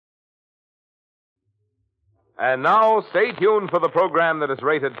And now, stay tuned for the program that is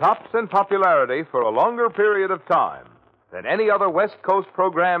rated tops in popularity for a longer period of time than any other West Coast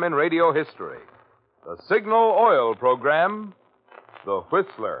program in radio history. The Signal Oil program, The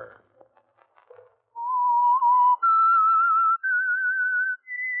Whistler.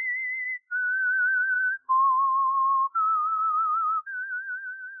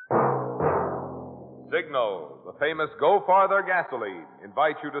 Signal, the famous Go Farther gasoline,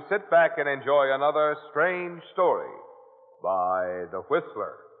 invites you to sit back and enjoy another strange story by The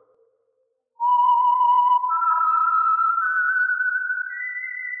Whistler.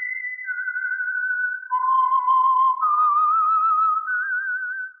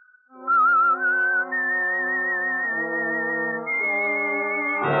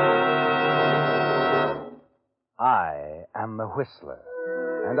 I am the Whistler,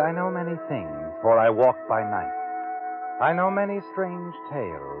 and I know many things, for I walk by night. I know many strange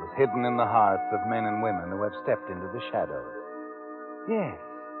tales hidden in the hearts of men and women who have stepped into the shadows. Yes,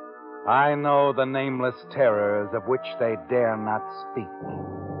 I know the nameless terrors of which they dare not speak.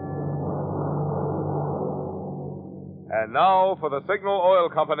 And now for the Signal Oil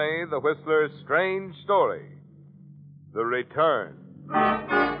Company, The Whistler's strange story, The Return.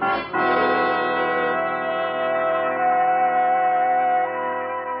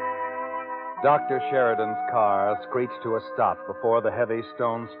 Dr. Sheridan's car screeched to a stop before the heavy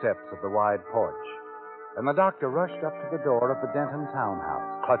stone steps of the wide porch, and the doctor rushed up to the door of the Denton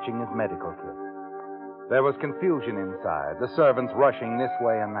townhouse, clutching his medical kit. There was confusion inside, the servants rushing this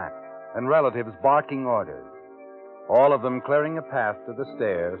way and that, and relatives barking orders, all of them clearing a path to the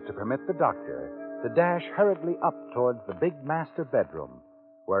stairs to permit the doctor to dash hurriedly up towards the big master bedroom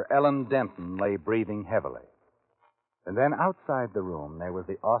where Ellen Denton lay breathing heavily. And then outside the room, there was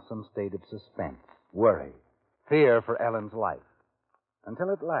the awesome state of suspense, worry, fear for Ellen's life.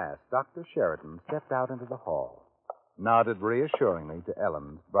 Until at last, Dr. Sheridan stepped out into the hall, nodded reassuringly to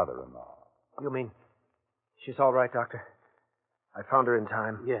Ellen's brother-in-law. You mean she's all right, Doctor? I found her in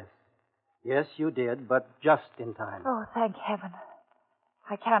time. Yes. Yes, you did, but just in time. Oh, thank heaven.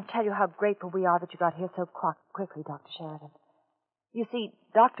 I can't tell you how grateful we are that you got here so quickly, Dr. Sheridan. You see,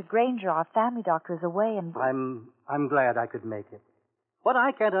 Dr. Granger, our family doctor, is away, and... I'm glad I could make it. What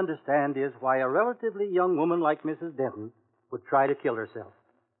I can't understand is why a relatively young woman like Mrs. Denton would try to kill herself.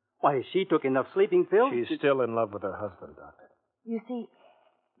 Why, she took enough sleeping pills... She's still in love with her husband, Doctor. You see,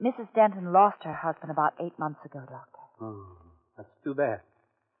 Mrs. Denton lost her husband about 8 months ago, Doctor. That's too bad.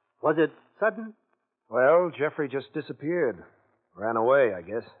 Was it sudden? Well, Jeffrey just disappeared. Ran away, I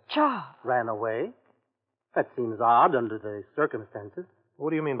guess. Charles. Ran away? That seems odd under the circumstances.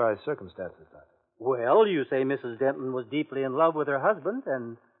 What do you mean by circumstances, Doctor? Well, you say Mrs. Denton was deeply in love with her husband,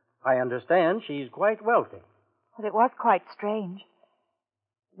 and I understand she's quite wealthy. But it was quite strange.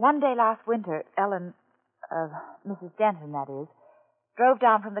 One day last winter, Ellen, Mrs. Denton, that is, drove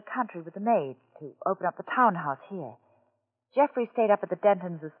down from the country with the maid to open up the townhouse here. Jeffrey stayed up at the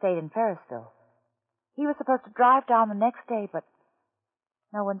Denton's estate in Ferrisville. He was supposed to drive down the next day, but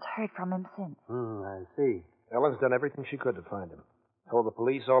no one's heard from him since. I see. Ellen's done everything she could to find him. Told the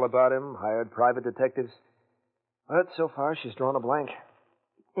police all about him, hired private detectives. But so far, she's drawn a blank.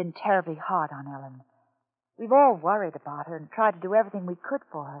 It's been terribly hard on Ellen. We've all worried about her and tried to do everything we could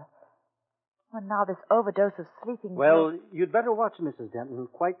for her. And now this overdose of sleeping... Well, you'd better watch Mrs. Denton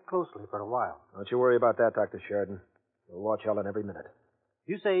quite closely for a while. Don't you worry about that, Dr. Sheridan. We'll watch Ellen every minute.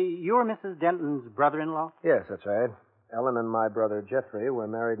 You say you're Mrs. Denton's brother-in-law? Yes, that's right. Ellen and my brother Jeffrey were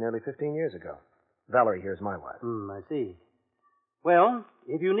married nearly 15 years ago. Valerie here's my wife. I see. Well,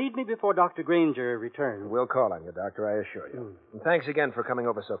 if you need me before Dr. Granger returns... We'll call on you, Doctor, I assure you. And thanks again for coming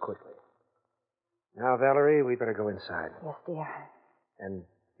over so quickly. Now, Valerie, we better go inside. Yes, dear. And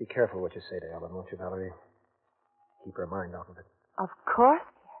be careful what you say to Ellen, won't you, Valerie? Keep her mind off of it. Of course,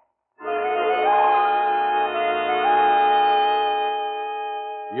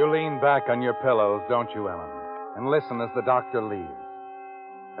 You lean back on your pillows, don't you, Ellen, and listen as the doctor leaves.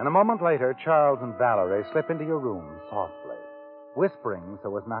 And a moment later, Charles and Valerie slip into your room softly, whispering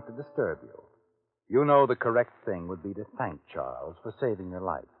so as not to disturb you. You know the correct thing would be to thank Charles for saving your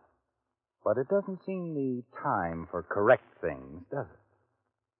life. But it doesn't seem the time for correct things, does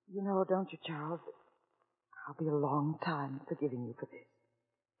it? You know, don't you, Charles? I'll be a long time forgiving you for this.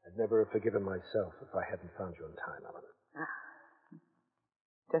 I'd never have forgiven myself if I hadn't found you in time, Ellen.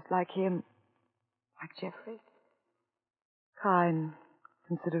 Just like him. Like Jeffrey. Kind,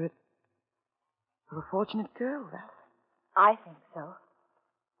 considerate. You're a fortunate girl, Val. I think so.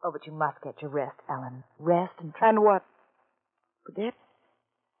 Oh, but you must get your rest, Ellen. Rest and try... And what? Forget?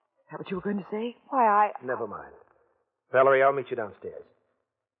 Is that what you were going to say? Why, Never mind. Valerie, I'll meet you downstairs.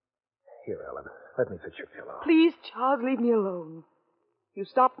 Here, Ellen. Let me fix your pillow. Please, Charles, leave me alone. You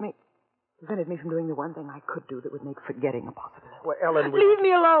stopped me. Prevented me from doing the one thing I could do that would make forgetting a possibility. Well, Ellen, Leave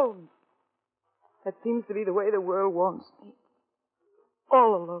me alone. That seems to be the way the world wants me.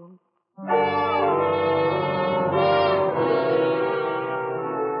 All alone.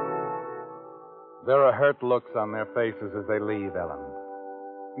 There are hurt looks on their faces as they leave, Ellen.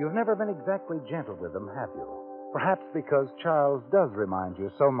 You've never been exactly gentle with them, have you? Perhaps because Charles does remind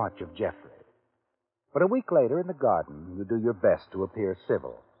you so much of Jeffrey. But a week later in the garden, you do your best to appear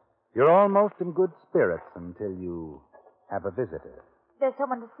civil. You're almost in good spirits until you have a visitor. There's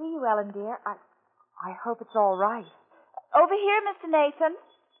someone to see you, Ellen, dear. I hope it's all right. Over here, Mr. Nathan.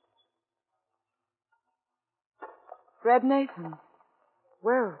 Fred Nathan.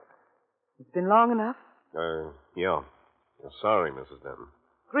 Well, it's been long enough. Yeah. Sorry, Mrs. Denton.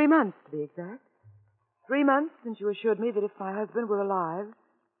 3 months, to be exact. 3 months since you assured me that if my husband were alive,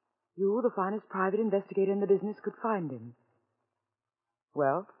 you, the finest private investigator in the business, could find him.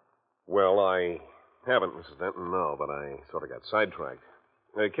 Well? Well, I haven't, Mrs. Denton, no, but I sort of got sidetracked.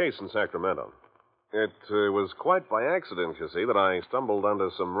 A case in Sacramento. It was quite by accident, you see, that I stumbled onto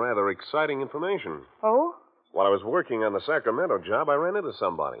some rather exciting information. Oh? While I was working on the Sacramento job, I ran into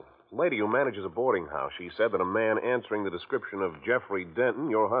somebody. A lady who manages a boarding house. She said that a man answering the description of Jeffrey Denton,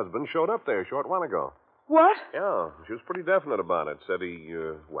 your husband, showed up there a short while ago. What? Yeah, she was pretty definite about it. Said he,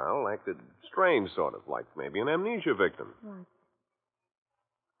 acted strange, sort of, like maybe an amnesia victim.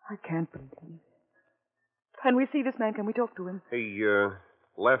 I can't believe it. Can we see this man? Can we talk to him? He,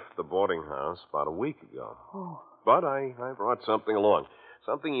 left the boarding house about a week ago. Oh. But I brought something along.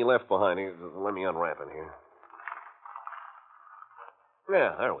 Something he left behind. Let me unwrap it here.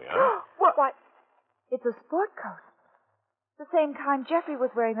 Yeah, there we are. What? Why, it's a sport coat. The same kind Jeffrey was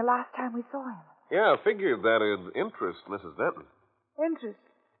wearing the last time we saw him. Yeah, I figured that'd interest Mrs. Denton. Interest?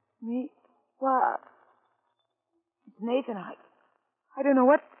 Me? Well, it's Nathan. I don't know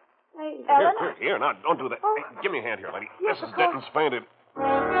what. Hey, Ellen? Here, now, don't do that. Oh. Hey, give me a hand here, lady. Yes, Mrs. of course. Denton's fainted.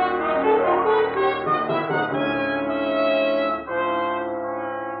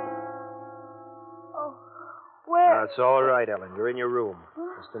 Oh, where? That's all right, Ellen. You're in your room.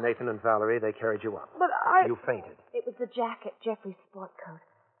 Mr. Nathan and Valerie, they carried you up. But You fainted. It was the jacket, Jeffrey's sport coat.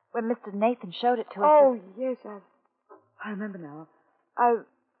 When Mr. Nathan showed it to us. Oh, yes, I remember now.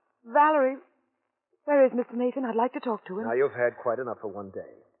 Valerie, where is Mr. Nathan? I'd like to talk to him. Now, you've had quite enough for one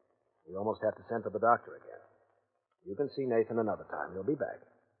day. We almost have to send for the doctor again. You can see Nathan another time. He'll be back.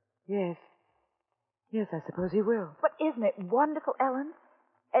 Yes. Yes, I suppose he will. But isn't it wonderful, Ellen?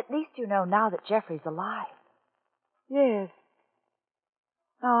 At least you know now that Jeffrey's alive. Yes.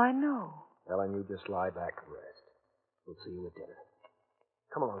 Now I know. Ellen, you just lie back and rest. We'll see you at dinner.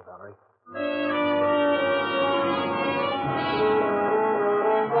 Come along, Valerie.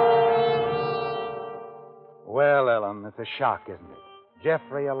 Well, Ellen, it's a shock, isn't it?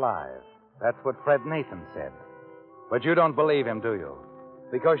 Jeffrey alive. That's what Fred Nathan said. But you don't believe him, do you?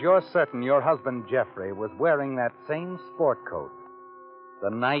 Because you're certain your husband, Jeffrey, was wearing that same sport coat the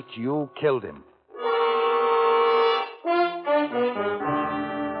night you killed him.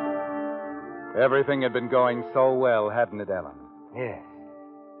 Everything had been going so well, hadn't it, Ellen? Yes.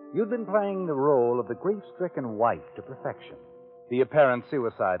 You'd been playing the role of the grief-stricken wife to perfection. The apparent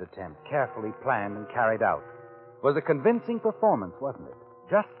suicide attempt, carefully planned and carried out, was a convincing performance, wasn't it?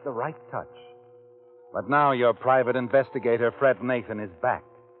 Just the right touch. But now your private investigator, Fred Nathan, is back.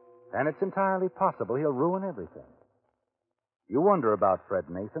 And it's entirely possible he'll ruin everything. You wonder about Fred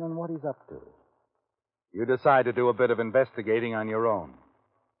Nathan and what he's up to. You decide to do a bit of investigating on your own.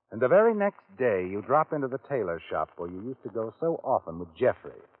 And the very next day, you drop into the tailor shop where you used to go so often with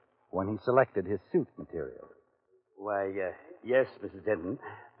Jeffrey when he selected his suit material. Why, yes, Mrs. Denton.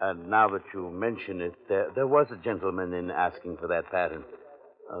 Now that you mention it, there was a gentleman in asking for that pattern.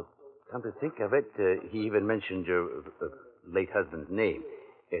 Come to think of it, he even mentioned your late husband's name.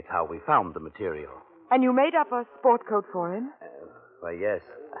 It's how we found the material. And you made up a sport coat for him? Why, yes.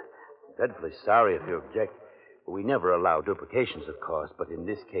 Dreadfully sorry if you object. We never allow duplications, of course, but in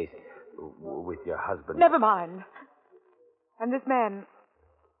this case, with your husband... Never mind. And this man,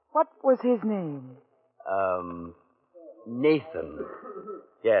 what was his name? Nathan.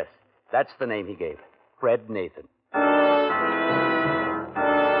 Yes, that's the name he gave. Fred Nathan.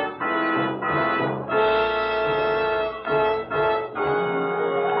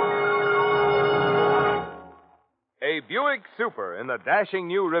 A Buick Super in the dashing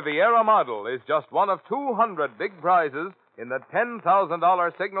new Riviera model is just one of 200 big prizes in the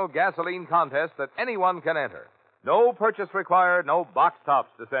 $10,000 Signal gasoline contest that anyone can enter. No purchase required, no box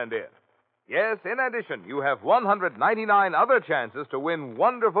tops to send in. Yes, in addition, you have 199 other chances to win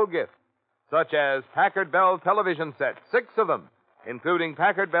wonderful gifts. such as Packard Bell television sets, 6 of them, including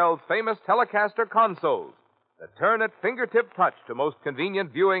Packard Bell's famous Telecaster consoles that turn at fingertip touch to most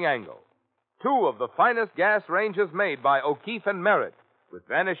convenient viewing angle. 2 of the finest gas ranges made by O'Keefe and Merritt, with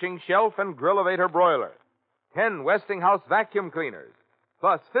vanishing shelf and grill-elevator broiler. 10 Westinghouse vacuum cleaners,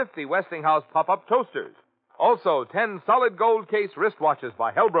 plus 50 Westinghouse pop-up toasters. Also, 10 solid gold case wristwatches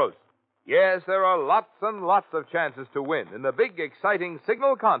by Helbros. Yes, there are lots and lots of chances to win in the big, exciting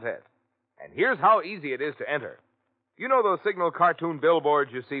Signal contest. And here's how easy it is to enter. You know those Signal cartoon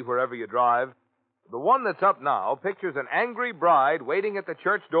billboards you see wherever you drive? The one that's up now pictures an angry bride waiting at the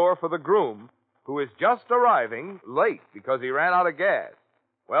church door for the groom, who is just arriving late because he ran out of gas.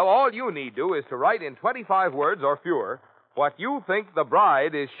 Well, all you need do is to write in 25 words or fewer what you think the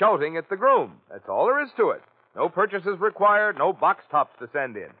bride is shouting at the groom. That's all there is to it. No purchases required, no box tops to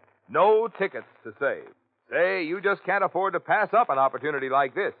send in, no tickets to save. Say, you just can't afford to pass up an opportunity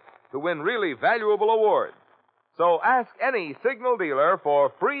like this to win really valuable awards. So ask any Signal dealer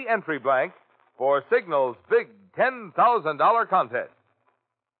for free entry blank for Signal's big $10,000 contest.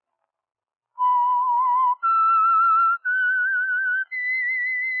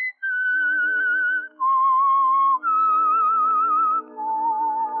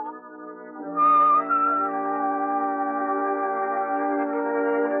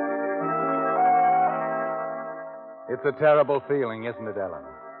 It's a terrible feeling, isn't it, Ellen?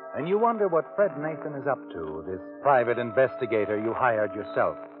 And you wonder what Fred Nathan is up to, this private investigator you hired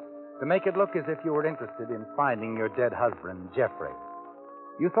yourself, to make it look as if you were interested in finding your dead husband, Jeffrey.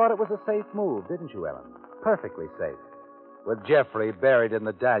 You thought it was a safe move, didn't you, Ellen? Perfectly safe. With Jeffrey buried in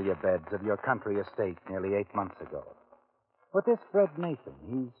the dahlia beds of your country estate nearly 8 months ago. But this Fred Nathan,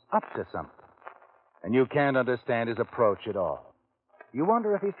 he's up to something. And you can't understand his approach at all. You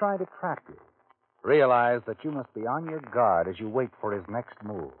wonder if he's trying to trap you. Realize that you must be on your guard as you wait for his next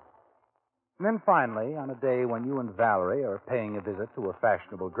move. And then finally, on a day when you and Valerie are paying a visit to a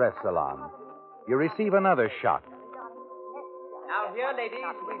fashionable dress salon, you receive another shock. Now here, ladies,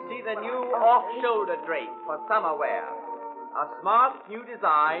 we see the new off-shoulder drape for summer wear. A smart new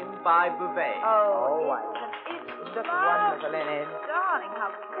design by Bouvet. It's just wonderful, Enid. Darling, how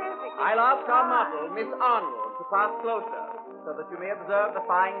perfect. I'll ask our model, Miss Arnold, to pass closer so that you may observe the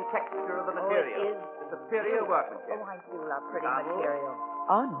fine texture of the material. The superior workmanship. Oh, I do love pretty material.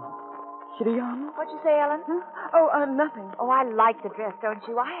 Arnold? Kitty Arnold? What'd you say, Ellen? Nothing. Oh, I like the dress, don't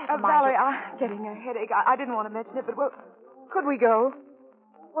you? I have a mind Valerie, I'm getting a headache. I didn't want to mention it, but, well, could we go?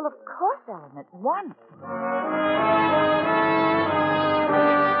 Well, of course, Ellen, at once.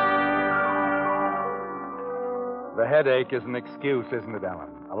 The headache is an excuse, isn't it, Ellen?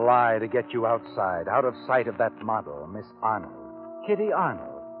 A lie to get you outside, out of sight of that model, Miss Arnold. Kitty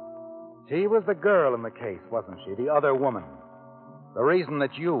Arnold. She was the girl in the case, wasn't she? The other woman. The reason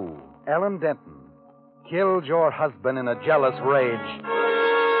that you, Ellen Denton, killed your husband in a jealous rage.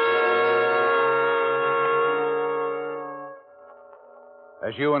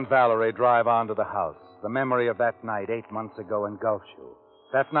 As you and Valerie drive on to the house, the memory of that night 8 months ago engulfs you.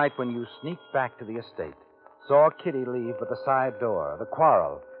 That night when you sneaked back to the estate, saw Kitty leave with the side door, the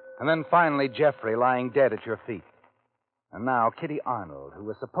quarrel, and then finally Jeffrey lying dead at your feet. And now Kitty Arnold, who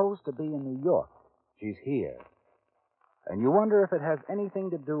was supposed to be in New York, she's here. And you wonder if it has anything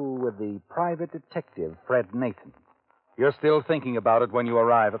to do with the private detective, Fred Nathan. You're still thinking about it when you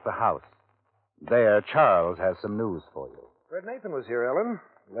arrive at the house. There, Charles has some news for you. Fred Nathan was here, Ellen.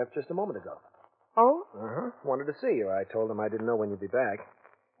 Left just a moment ago. Oh? Uh-huh. Wanted to see you. I told him I didn't know when you'd be back.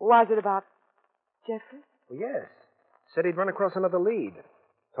 Was it about Jeffrey? Well, yes. Said he'd run across another lead.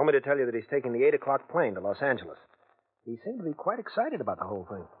 Told me to tell you that he's taking the 8 o'clock plane to Los Angeles. He seemed to be quite excited about the whole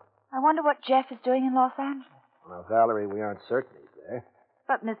thing. I wonder what Jeff is doing in Los Angeles. Well, Valerie, we aren't certain he's there.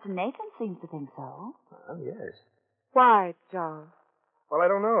 But Mr. Nathan seems to think so. Well, yes. Why, Charles? Well, I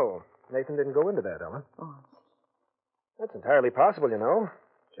don't know. Nathan didn't go into that, Ellen. Oh, That's entirely possible, you know.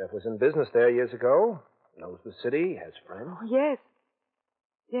 Jeff was in business there years ago. Knows the city, has friends. oh, yes.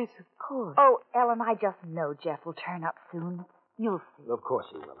 Yes, of course. Oh, Ellen, I just know Jeff will turn up soon. You'll see. Of course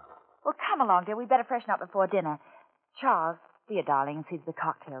he will. Well, come along, dear. We better freshen up before dinner. Charles, dear darling, see to the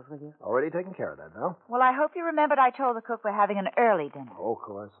cocktails, will you? Already taken care of that, now. Well, I hope you remembered I told the cook we're having an early dinner. Oh, of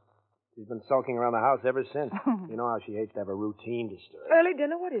course. She's been sulking around the house ever since. You know how she hates to have a routine disturbed. Early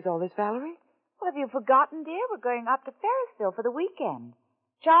dinner? What is all this, Valerie? Well, have you forgotten, dear? We're going up to Ferrisville for the weekend.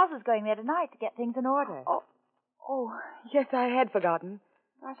 Charles is going there tonight to get things in order. Oh, yes, I had forgotten.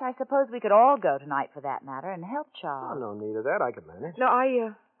 Gosh, I suppose we could all go tonight for that matter and help Oh, Charles. no need of that. I could manage. No,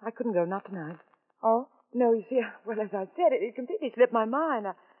 I couldn't go, not tonight. Oh? No, you see, well, as I said, it completely slipped my mind.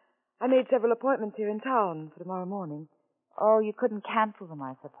 I made several appointments here in town for tomorrow morning. Oh, you couldn't cancel them,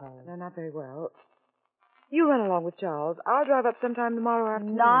 I suppose. They're not very well. You run along with Charles. I'll drive up sometime tomorrow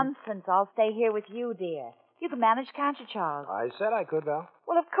afternoon. Nonsense. I'll stay here with you, dear. You can manage, can't you, Charles? I said I could, Val.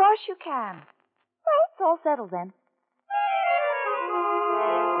 Well, of course you can. Well, it's all settled then.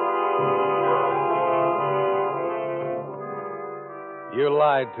 You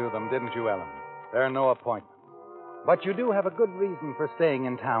lied to them, didn't you, Ellen? There are no appointments. But you do have a good reason for staying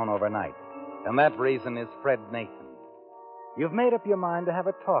in town overnight, and that reason is Fred Nathan. You've made up your mind to have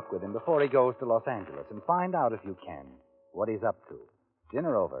a talk with him before he goes to Los Angeles and find out, if you can, what he's up to.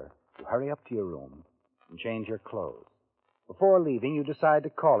 Dinner over, you hurry up to your room and change your clothes. Before leaving, you decide to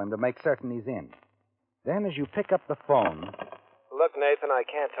call him to make certain he's in. Then, as you pick up the phone... Look, Nathan, I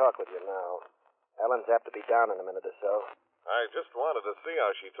can't talk with you now. Ellen's apt to be down in a minute or so. I just wanted to see how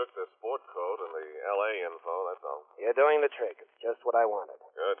she took the sport coat and the L.A. info, that's all. You're doing the trick. It's just what I wanted.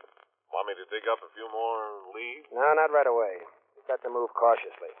 Good. Want me to dig up a few more leads? No, not right away. We've got to move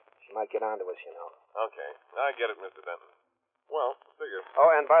cautiously. She might get onto us, you know. Okay. I get it, Mr. Denton. Well, see you.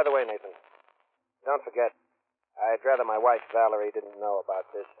 Oh, and by the way, Nathan, don't forget, I'd rather my wife, Valerie, didn't know about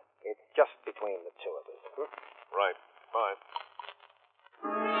this. It's just between the two of us. Right. Bye.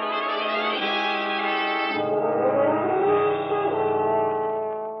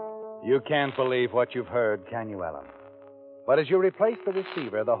 You can't believe what you've heard, can you, Ellen? But as you replace the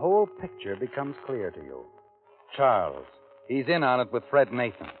receiver, the whole picture becomes clear to you. Charles, he's in on it with Fred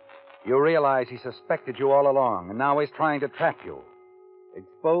Nathan. You realize he suspected you all along, and now he's trying to trap you.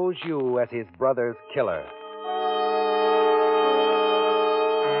 Expose you as his brother's killer.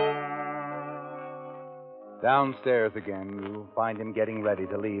 Downstairs again, you find him getting ready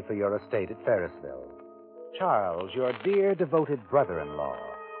to leave for your estate at Ferrisville. Charles, your dear, devoted brother-in-law,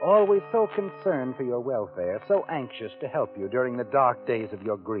 always so concerned for your welfare, so anxious to help you during the dark days of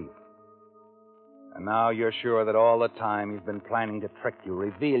your grief. And now you're sure that all the time he's been planning to trick you,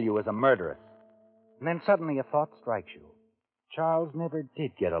 reveal you as a murderess. And then suddenly a thought strikes you. Charles never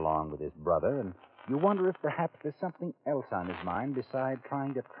did get along with his brother, and you wonder if perhaps there's something else on his mind besides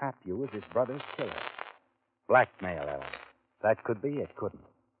trying to trap you as his brother's killer. Blackmail, Ellen. That could be it, couldn't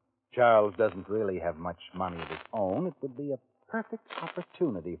it? Charles doesn't really have much money of his own. It would be a perfect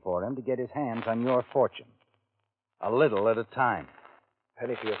opportunity for him to get his hands on your fortune. A little at a time.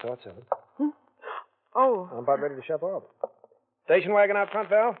 Penny for your thoughts, Ellen. Oh. I'm about ready to shove off. Station wagon out front,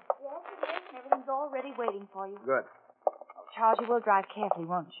 Val? Yes, it is. Everything's already waiting for you. Good. Oh, Charles, you will drive carefully,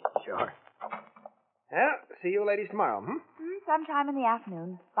 won't you? Sure. Well, see you ladies tomorrow, Sometime in the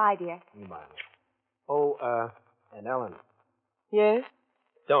afternoon. Bye, dear. Bye. Oh, and Ellen, Yes?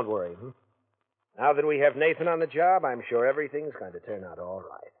 don't worry, Now that we have Nathan on the job, I'm sure everything's going to turn out all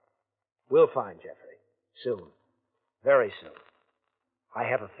right. We'll find Jeffrey. Soon. Very soon. I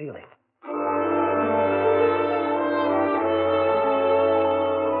have a feeling.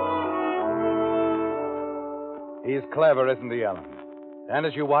 He's clever, isn't he, Ellen? And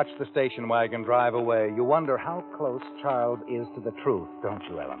as you watch the station wagon drive away, you wonder how close Charles is to the truth, don't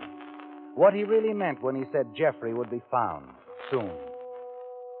you, Ellen? What he really meant when he said Jeffrey would be found soon.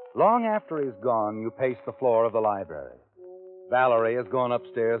 Long after he's gone, you pace the floor of the library. Valerie has gone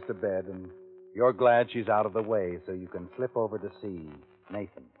upstairs to bed, and you're glad she's out of the way so you can slip over to see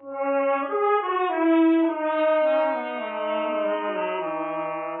Nathan.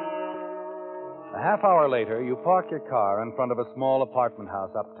 A half hour later, you park your car in front of a small apartment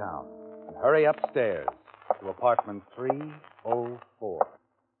house uptown and hurry upstairs to apartment 304.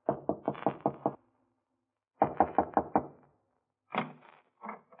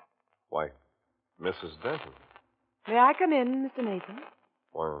 Why, Mrs. Denton. May I come in, Mr. Nathan?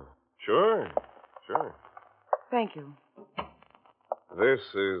 Well, sure. Thank you. This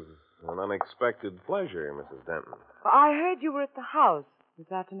is an unexpected pleasure, Mrs. Denton. I heard you were at the house this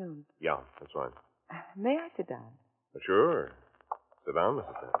afternoon. Yeah, that's right. May I sit down? Sure. Sit down,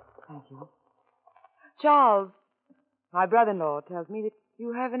 Mrs. Denton. Thank you. Charles, my brother-in-law tells me that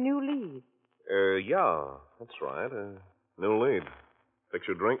you have a new lead. Yeah, that's right. New lead. Fix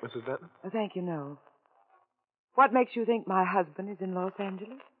your drink, Mrs. Denton? Thank you, no. What makes you think my husband is in Los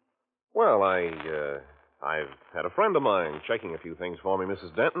Angeles? Well, I've had a friend of mine checking a few things for me,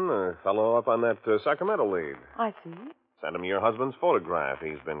 Mrs. Denton. A fellow up on that Sacramento lead. I see. Sent him your husband's photograph.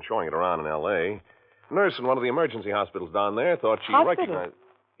 He's been showing it around in L.A. Nurse in one of the emergency hospitals down there thought she Hospital? recognized...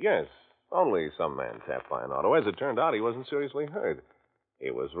 Yes, only some man tapped by an auto. As it turned out, he wasn't seriously hurt.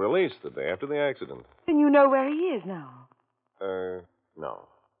 He was released the day after the accident. Then you know where he is now. No.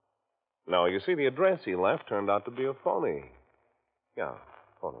 No, you see, the address he left turned out to be a phony. Yeah,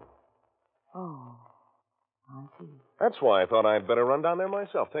 phony. Oh, I see. That's why I thought I'd better run down there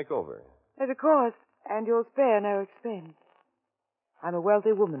myself, take over. Yes, of course, and you'll spare no expense. I'm a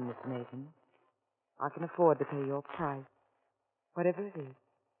wealthy woman, Mr. Nathan. I can afford to pay your price, whatever it is.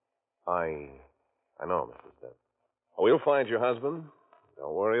 I know, Mrs. Dent. We'll find your husband.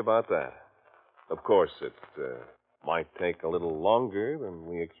 Don't worry about that. Of course, it might take a little longer than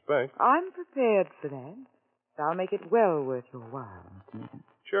we expect. I'm prepared for that. I'll make it well worth your while, Mr. Nathan.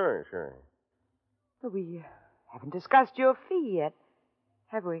 Sure. But we haven't discussed your fee yet,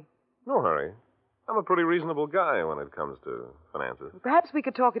 have we? No hurry. I'm a pretty reasonable guy when it comes to finances. Perhaps we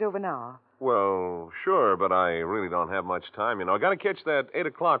could talk it over now. Well, sure, but I really don't have much time. You know, I got to catch that 8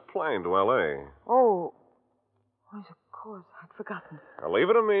 o'clock plane to L.A. Oh, yes, of course. I'd forgotten. Now, leave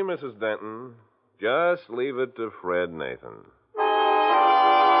it to me, Mrs. Denton. Just leave it to Fred Nathan.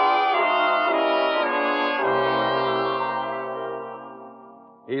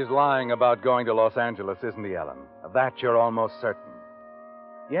 He's lying about going to Los Angeles, isn't he, Ellen? Of that you're almost certain.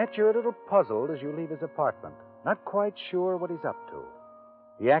 Yet you're a little puzzled as you leave his apartment, not quite sure what he's up to.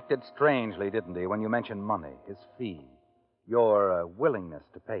 He acted strangely, didn't he, when you mentioned money, his fee, your willingness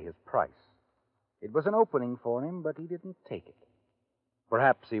to pay his price. It was an opening for him, but he didn't take it.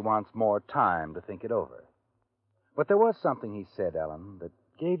 Perhaps he wants more time to think it over. But there was something he said, Ellen, that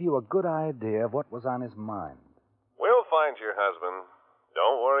gave you a good idea of what was on his mind. We'll find your husband.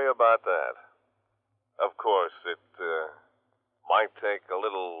 Don't worry about that. Of course, it might take a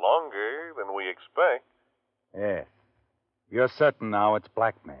little longer than we expect. Yes. You're certain now it's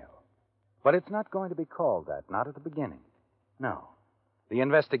blackmail. But it's not going to be called that, not at the beginning. No. The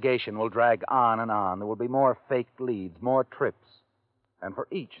investigation will drag on and on. There will be more fake leads, more trips. And for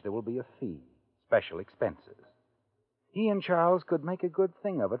each, there will be a fee, special expenses. He and Charles could make a good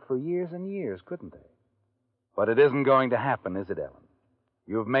thing of it for years and years, couldn't they? But it isn't going to happen, is it, Ellen?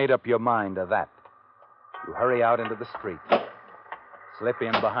 You've made up your mind to that. You hurry out into the street, slip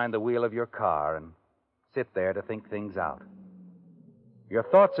in behind the wheel of your car, and sit there to think things out. Your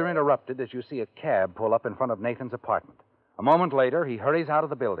thoughts are interrupted as you see a cab pull up in front of Nathan's apartment. A moment later, he hurries out of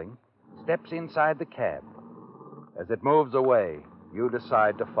the building, steps inside the cab. As it moves away, you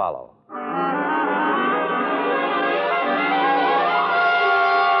decide to follow.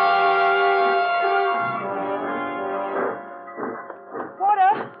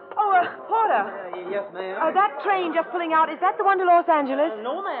 Yes, ma'am. That train just pulling out, is that the one to Los Angeles?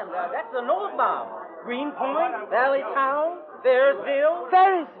 No, ma'am. That's the northbound. Greenpoint, Valley Town, Ferrisville.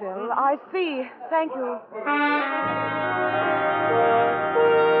 Ferrisville, I see. Thank you.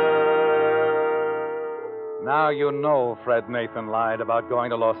 Now you know Fred Nathan lied about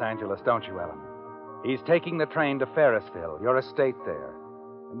going to Los Angeles, don't you, Ellen? He's taking the train to Ferrisville, your estate there.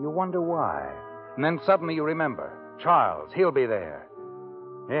 And you wonder why. And then suddenly you remember. Charles, he'll be there.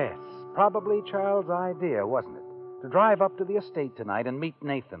 Yes, probably Charles' idea, wasn't it? To drive up to the estate tonight and meet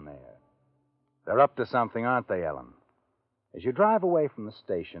Nathan there. They're up to something, aren't they, Ellen? As you drive away from the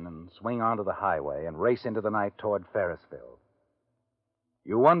station and swing onto the highway and race into the night toward Ferrisville,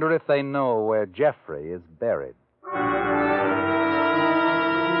 you wonder if they know where Jeffrey is buried.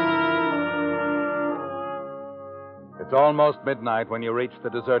 It's almost midnight when you reach the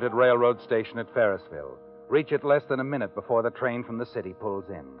deserted railroad station at Ferrisville. Reach it less than a minute before the train from the city pulls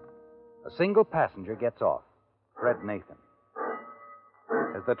in. A single passenger gets off, Fred Nathan.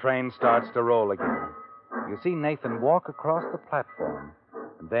 As the train starts to roll again, you see Nathan walk across the platform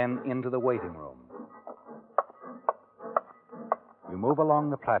and then into the waiting room. You move along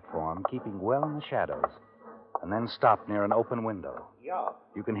the platform, keeping well in the shadows, and then stop near an open window. Yeah.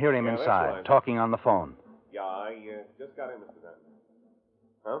 You can hear him Yeah, that's inside, right. talking on the phone. Yeah, I just got in, Mr. Denton.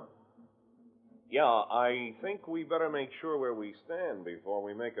 Huh? Yeah, I think we better make sure where we stand before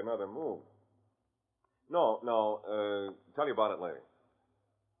we make another move. No, tell you about it later.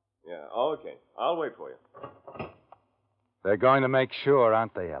 Yeah, okay. I'll wait for you. They're going to make sure,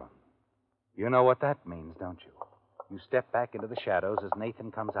 aren't they, Ellen? You know what that means, don't you? You step back into the shadows as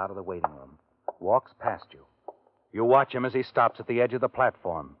Nathan comes out of the waiting room, walks past you. You watch him as he stops at the edge of the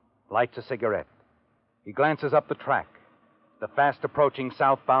platform, lights a cigarette. He glances up the track, the fast-approaching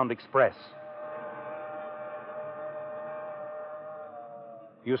southbound express.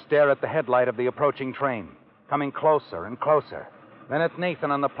 You stare at the headlight of the approaching train, coming closer and closer. Then at Nathan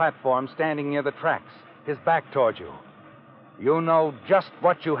on the platform, standing near the tracks, his back toward you. You know just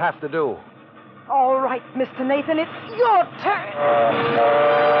what you have to do. All right, Mr. Nathan, it's your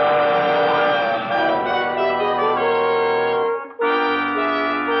turn.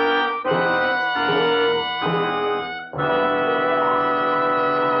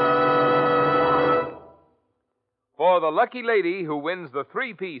 For the lucky lady who wins the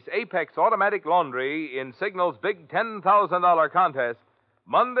three-piece Apex automatic laundry in Signal's big $10,000 contest,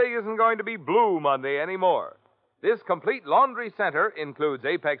 Monday isn't going to be Blue Monday anymore. This complete laundry center includes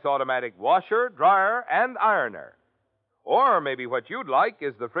Apex automatic washer, dryer, and ironer. Or maybe what you'd like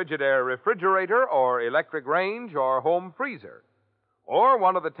is the Frigidaire refrigerator or electric range or home freezer. Or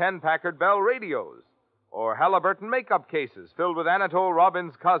one of the 10 Packard Bell radios. Or Halliburton makeup cases filled with Anatole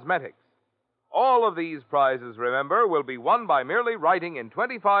Robbins cosmetics. All of these prizes, remember, will be won by merely writing in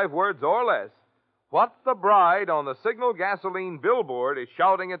 25 words or less what the bride on the Signal gasoline billboard is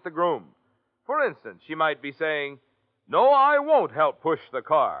shouting at the groom. For instance, she might be saying, "No, I won't help push the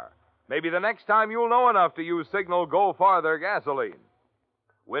car." Maybe the next time you'll know enough to use Signal Go Farther gasoline.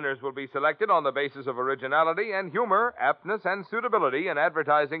 Winners will be selected on the basis of originality and humor, aptness and suitability in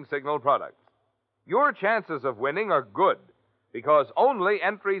advertising Signal products. Your chances of winning are good, because only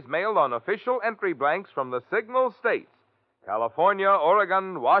entries mailed on official entry blanks from the Signal states, California,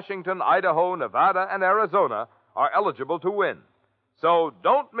 Oregon, Washington, Idaho, Nevada, and Arizona, are eligible to win. So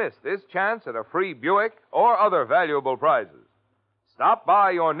don't miss this chance at a free Buick or other valuable prizes. Stop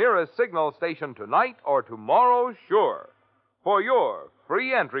by your nearest Signal station tonight or tomorrow, sure, for your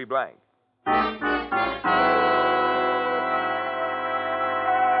free entry blank.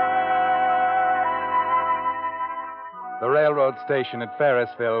 The railroad station at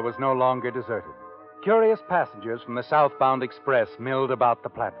Ferrisville was no longer deserted. Curious passengers from the southbound express milled about the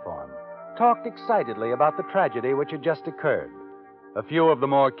platform, talked excitedly about the tragedy which had just occurred. A few of the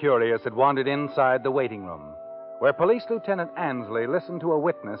more curious had wandered inside the waiting room, where Police Lieutenant Ansley listened to a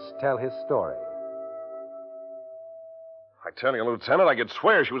witness tell his story. I tell you, Lieutenant, I could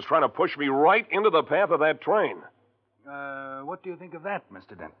swear she was trying to push me right into the path of that train. What do you think of that, Mr.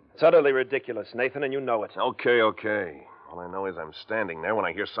 Denton? It's utterly ridiculous, Nathan, and you know it. Okay. All I know is I'm standing there when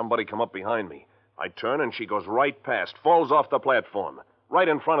I hear somebody come up behind me. I turn and she goes right past, falls off the platform, right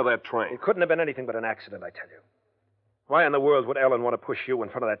in front of that train. It couldn't have been anything but an accident, I tell you. Why in the world would Ellen want to push you in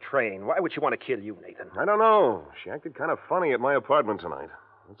front of that train? Why would she want to kill you, Nathan? I don't know. She acted kind of funny at my apartment tonight.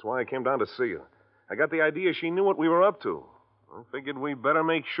 That's why I came down to see you. I got the idea she knew what we were up to. I figured we'd better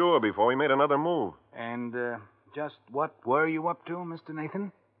make sure before we made another move. And, just what were you up to, Mr.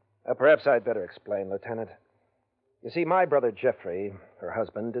 Nathan? Perhaps I'd better explain, Lieutenant. You see, my brother Jeffrey, her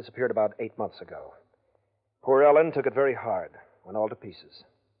husband, disappeared about 8 months ago. Poor Ellen took it very hard, went all to pieces.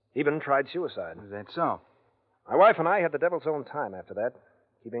 Even tried suicide. Is that so? My wife and I had the devil's own time after that,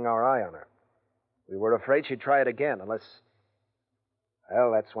 keeping our eye on her. We were afraid she'd try it again unless...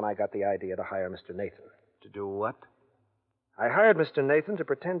 Well, that's when I got the idea to hire Mr. Nathan. To do what? I hired Mr. Nathan to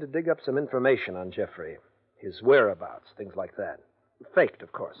pretend to dig up some information on Jeffrey. His whereabouts, things like that. Faked,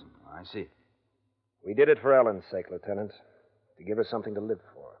 of course. I see. We did it for Ellen's sake, Lieutenant. To give her something to live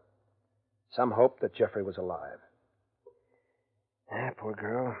for. Some hope that Jeffrey was alive. Poor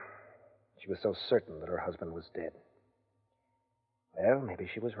girl. She was so certain that her husband was dead. Well, maybe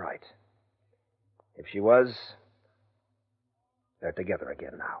she was right. If she was, they're together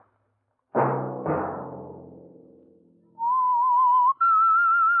again now.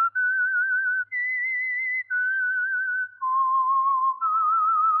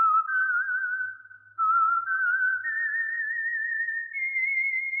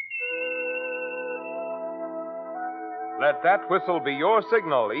 Let that whistle be your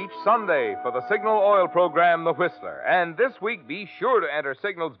signal each Sunday for the Signal Oil program, The Whistler. And this week, be sure to enter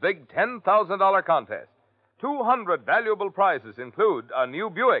Signal's big $10,000 contest. 200 valuable prizes include a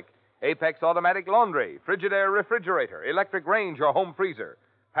new Buick, Apex automatic laundry, Frigidaire refrigerator, electric range or home freezer,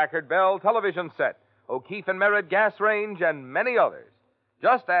 Packard Bell television set, O'Keefe and Merritt gas range, and many others.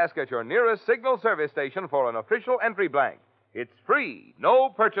 Just ask at your nearest Signal service station for an official entry blank. It's free, no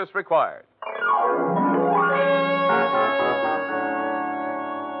purchase required.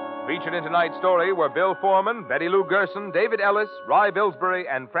 Featured in tonight's story were Bill Foreman, Betty Lou Gerson, David Ellis, Rye Billsbury,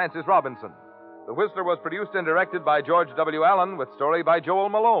 and Francis Robinson. The Whistler was produced and directed by George W. Allen, with story by Joel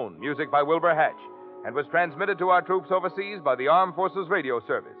Malone, music by Wilbur Hatch, and was transmitted to our troops overseas by the Armed Forces Radio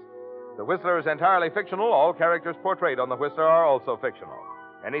Service. The Whistler is entirely fictional. All characters portrayed on The Whistler are also fictional.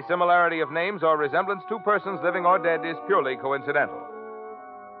 Any similarity of names or resemblance to persons living or dead is purely coincidental.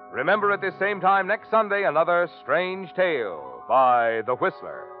 Remember at this same time next Sunday, another strange tale by The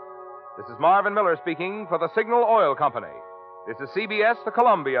Whistler. This is Marvin Miller speaking for the Signal Oil Company. This is CBS, the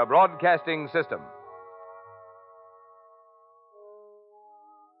Columbia Broadcasting System.